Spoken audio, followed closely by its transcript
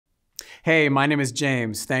Hey, my name is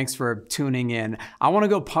James. Thanks for tuning in. I want to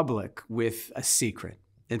go public with a secret.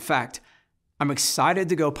 In fact, I'm excited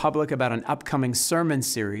to go public about an upcoming sermon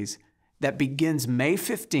series that begins May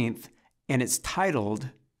 15th, and it's titled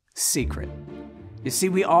Secret. You see,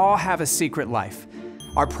 we all have a secret life.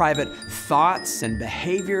 Our private thoughts and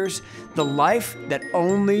behaviors, the life that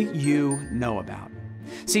only you know about.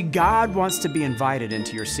 See, God wants to be invited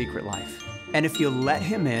into your secret life. And if you let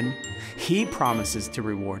Him in, He promises to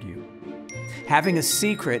reward you. Having a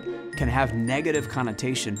secret can have negative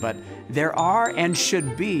connotation, but there are and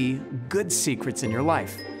should be good secrets in your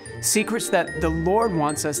life. Secrets that the Lord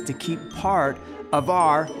wants us to keep part of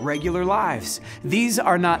our regular lives. These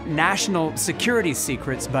are not national security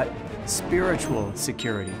secrets, but spiritual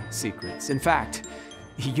security secrets. In fact,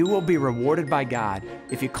 you will be rewarded by God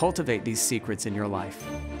if you cultivate these secrets in your life.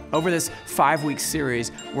 Over this 5-week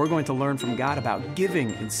series, we're going to learn from God about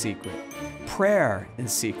giving in secret, prayer in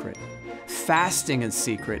secret, fasting in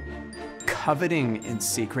secret, coveting in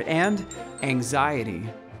secret, and anxiety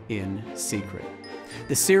in secret.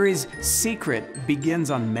 The series Secret begins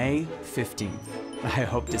on May 15th. I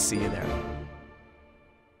hope to see you there.